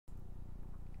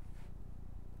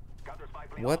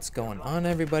What's going on,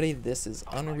 everybody? This is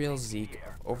Unreal Zeke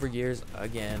over years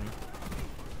again.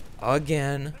 I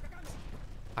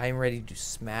am ready to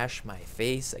smash my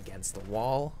face against the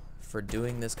wall for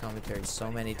doing this commentary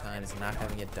so many times and not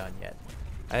having it done yet.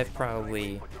 I have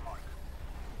probably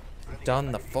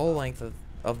done the full length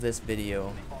of this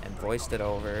video and voiced it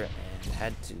over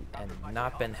and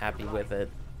not been happy with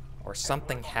it, or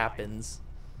something happens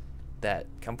that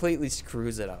completely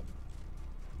screws it up.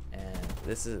 And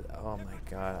this is, oh my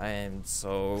god, I am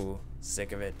so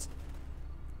sick of it.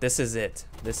 This is it.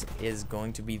 This is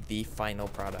going to be the final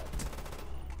product.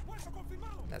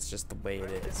 That's just the way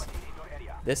it is.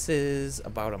 This is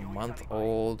about a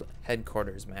month-old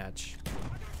headquarters match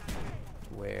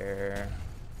where,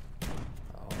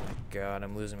 oh my god,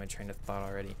 I'm losing my train of thought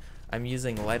already. I'm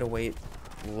using light of weight.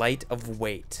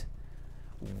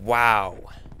 Wow.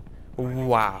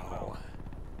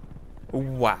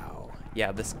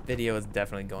 Yeah, this video is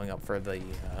definitely going up for the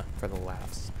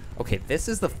laughs. Okay, this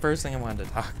is the first thing I wanted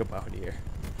to talk about here.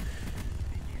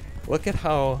 Look at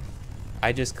how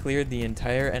I just cleared the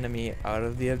entire enemy out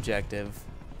of the objective,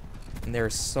 and they were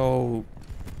so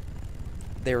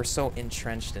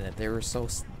entrenched in it. They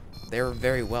were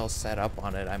very well set up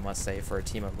on it, I must say, for a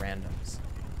team of randoms.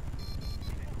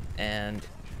 And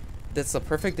that's a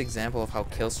perfect example of how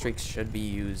kill streaks should be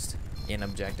used in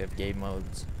objective game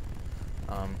modes.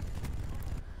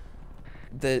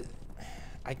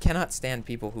 I cannot stand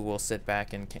people who will sit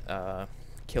back and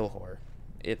kill whore.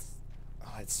 It's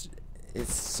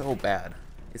so bad.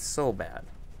 It's so bad.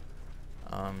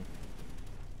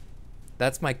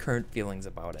 That's my current feelings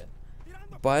about it.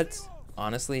 But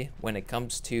honestly, when it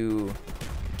comes to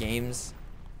games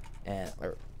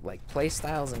or like play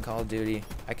styles in Call of Duty,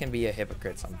 I can be a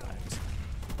hypocrite sometimes.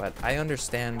 But I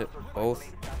understand both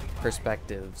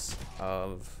perspectives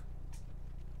of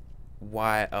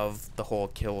the whole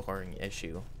kill whoring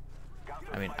issue.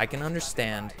 I mean, I can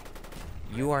understand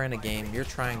you are in a game, you're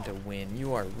trying to win,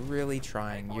 you are really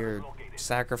trying, you're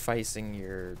sacrificing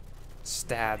your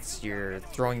stats, you're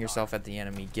throwing yourself at the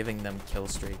enemy, giving them kill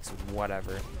streaks,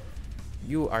 whatever.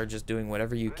 You are just doing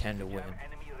whatever you can to win.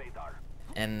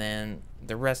 And then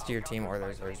the rest of your team, or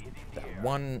there's that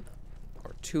one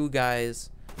or two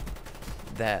guys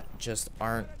that just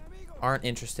aren't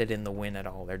interested in the win at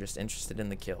all. They're just interested in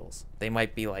the kills. They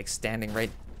might be like standing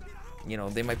right,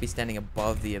 they might be standing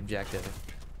above the objective,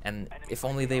 and if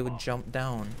only they would jump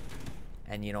down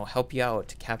and help you out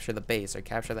to capture the base or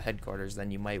capture the headquarters, then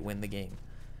you might win the game.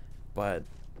 But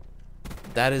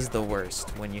that is the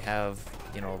worst, when you have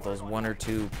those one or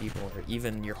two people, or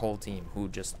even your whole team, who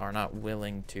just are not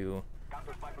willing to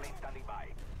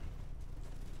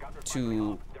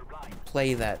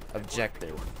play that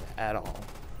objective at all.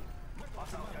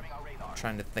 I'm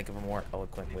trying to think of a more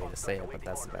eloquent way to say it, but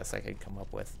that's the best I could come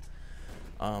up with.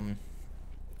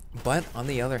 But on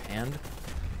the other hand,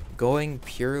 going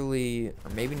purely,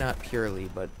 or maybe not purely,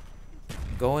 but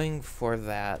going for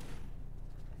that,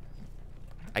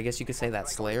 I guess you could say that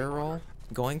Slayer role,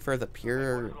 going for the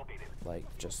pure, like,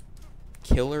 just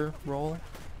killer role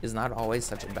is not always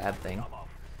such a bad thing.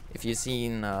 If you've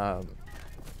seen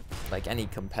like any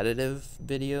competitive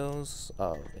videos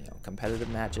of competitive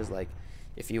matches, like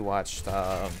if you watched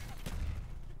like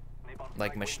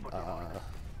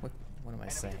what am I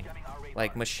saying?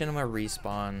 Like Machinima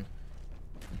Respawn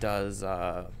does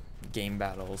game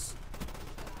battles,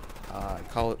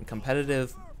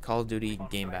 competitive Call of Duty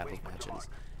game battles matches,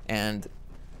 and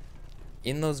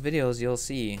in those videos you'll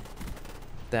see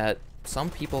that some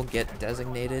people get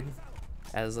designated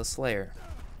as a Slayer.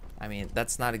 I mean,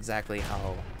 that's not exactly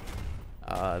how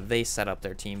they set up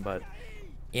their team, but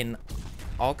in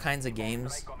all kinds of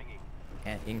games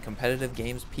and in competitive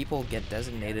games, people get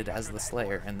designated as the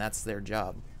Slayer, and that's their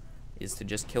job, is to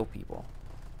just kill people.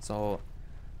 So,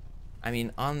 I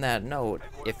mean, on that note,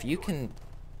 if you can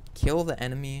kill the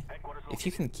enemy, if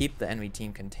you can keep the enemy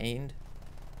team contained,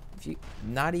 if you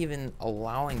not even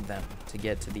allowing them to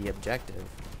get to the objective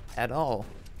at all,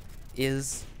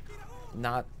 it's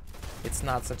not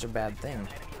such a bad thing.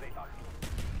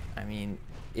 I mean,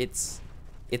 it's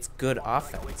good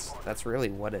offense. That's really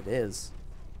what it is.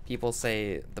 People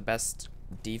say the best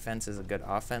defense is a good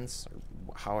offense,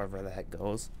 or however that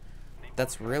goes.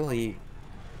 That's kind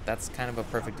of a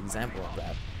perfect example of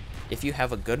that. If you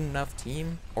have a good enough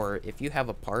team, or if you have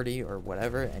a party or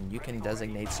whatever, and you can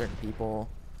designate certain people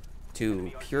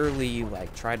to purely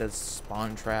like try to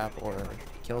spawn trap or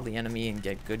kill the enemy and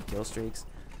get good kill streaks,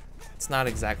 it's not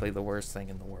exactly the worst thing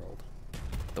in the world.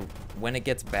 When it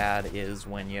gets bad is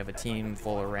when you have a team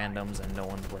full of randoms and no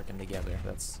one's working together.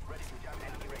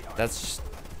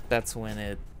 That's when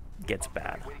it gets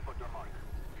bad.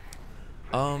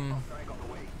 Um,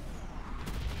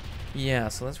 yeah,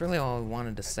 so that's really all I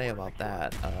wanted to say about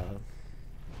that.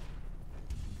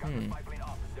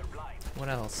 What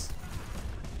else?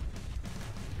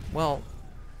 Well,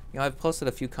 you know, I've posted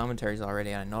a few commentaries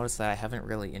already, and I noticed that I haven't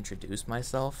really introduced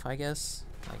myself, I guess,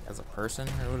 like, as a person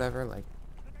or whatever. Like,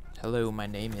 hello, my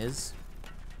name is...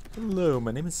 Hello,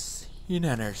 my name is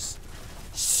Sinanners.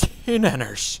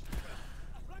 Sinanners!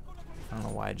 I don't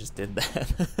know why I just did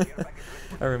that.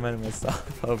 I reminded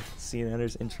myself of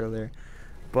Sinanners' intro there.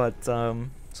 But,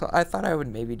 so I thought I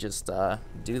would maybe just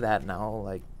do that now,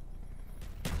 like,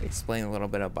 explain a little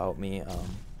bit about me.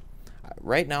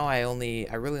 Right now, I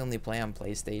really only play on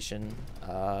PlayStation.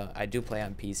 I do play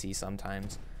on PC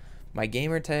sometimes. My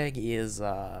gamer tag is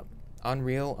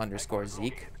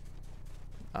Unreal_Zeke.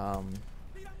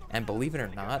 And believe it or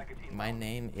not, my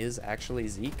name is actually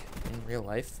Zeke in real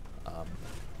life.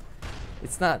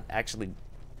 It's not actually...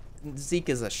 Zeke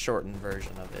is a shortened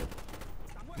version of it.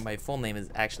 My full name is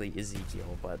actually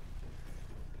Ezekiel, but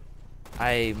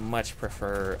I much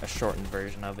prefer a shortened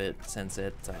version of it since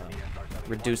it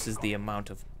reduces the amount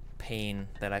of pain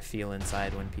that I feel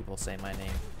inside when people say my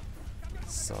name.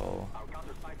 So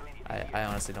I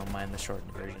honestly don't mind the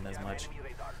shortened version as much.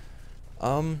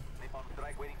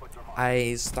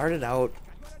 I started out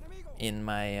in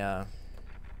my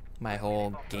my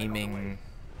whole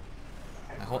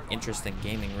interest in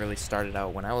gaming really started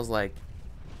out when I was like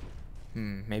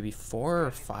maybe 4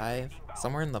 or 5,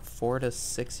 somewhere in the 4 to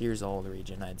 6 years old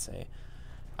region, I'd say.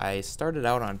 I started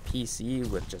out on PC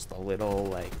with just a little,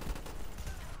 like,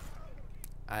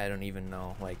 I don't even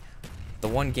know, like, the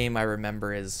one game I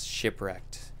remember is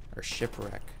Shipwrecked, or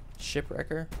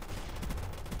Shipwrecker?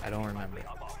 I don't remember.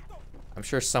 I'm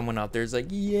sure someone out there is like,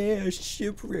 yeah,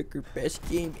 Shipwrecker, best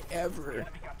game ever.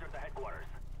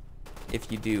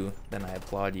 If you do, then I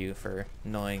applaud you for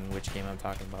knowing which game I'm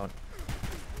talking about.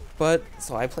 But,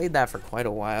 so I played that for quite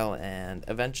a while, and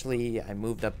eventually I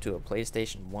moved up to a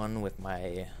PlayStation 1 with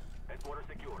my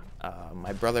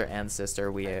my brother and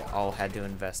sister. We all had to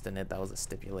invest in it. That was a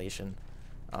stipulation.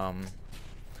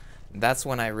 That's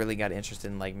when I really got interested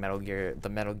in, like, the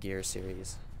Metal Gear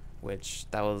series, which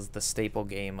that was the staple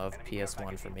game of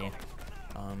PS1 for me.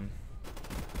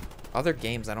 Other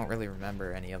games, I don't really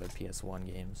remember any other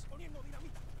PS1 games.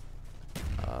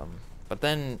 But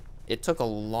then it took a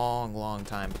long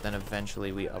time, but then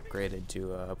eventually we upgraded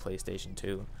to a PlayStation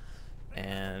 2,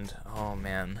 and oh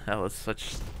man, that was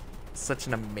such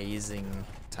an amazing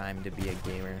time to be a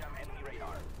gamer.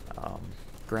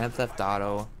 Grand Theft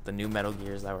Auto, the new Metal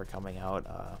Gears that were coming out,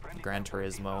 Gran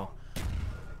Turismo,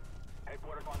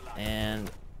 and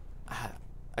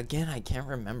again, I can't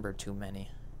remember too many,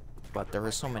 but there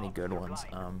were so many good ones.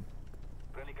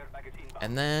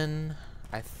 And then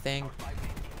I think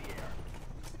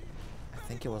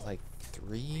it was like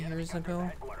 3 years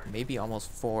ago, maybe almost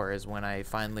 4, is when I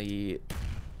finally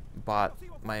bought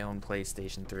my own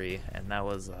PlayStation 3, and that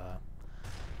was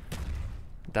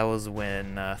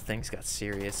when things got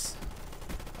serious.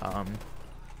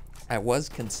 I was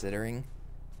considering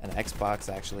an Xbox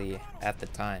actually at the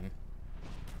time,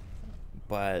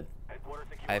 but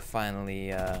I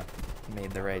finally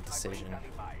made the right decision.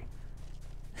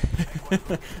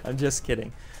 I'm just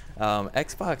kidding.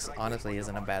 Xbox honestly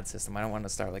isn't a bad system. I don't want to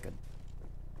start like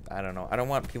I don't know. I don't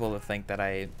want people to think that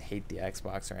I hate the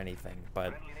Xbox or anything,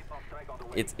 but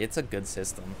it's a good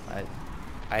system.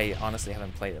 I honestly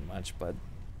haven't played it much, but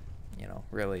you know,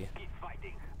 really,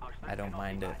 I don't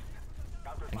mind it.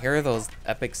 And here are those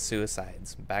epic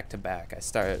suicides back to back.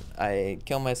 I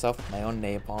kill myself with my own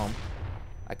napalm.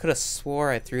 I could have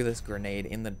swore I threw this grenade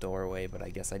in the doorway, but I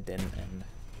guess I didn't, and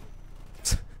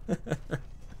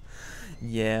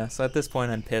yeah, so at this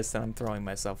point I'm pissed and I'm throwing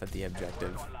myself at the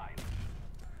objective.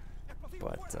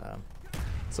 But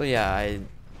so yeah,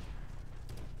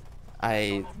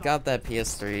 I got that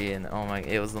PS3, and oh my,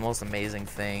 it was the most amazing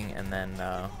thing. And then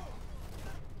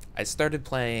I started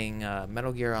playing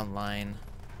Metal Gear Online,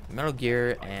 Metal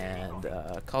Gear, and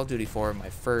Call of Duty 4, my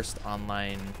first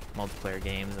online multiplayer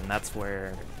games, and that's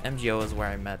where MGO is where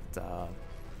I met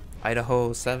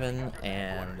Idaho 7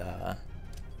 and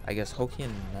I guess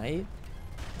Hokian Knight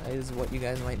is what you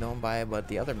guys might know him by, but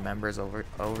the other members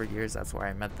over years, that's where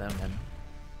I met them, and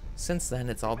since then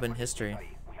it's all been history.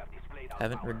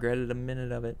 Haven't regretted a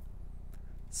minute of it.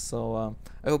 So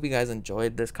I hope you guys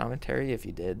enjoyed this commentary. If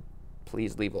you did,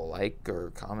 please leave a like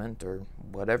or comment or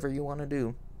whatever you want to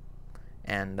do,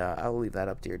 and I'll leave that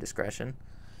up to your discretion.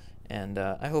 And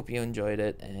I hope you enjoyed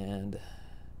it, and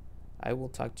I will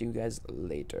talk to you guys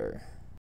later.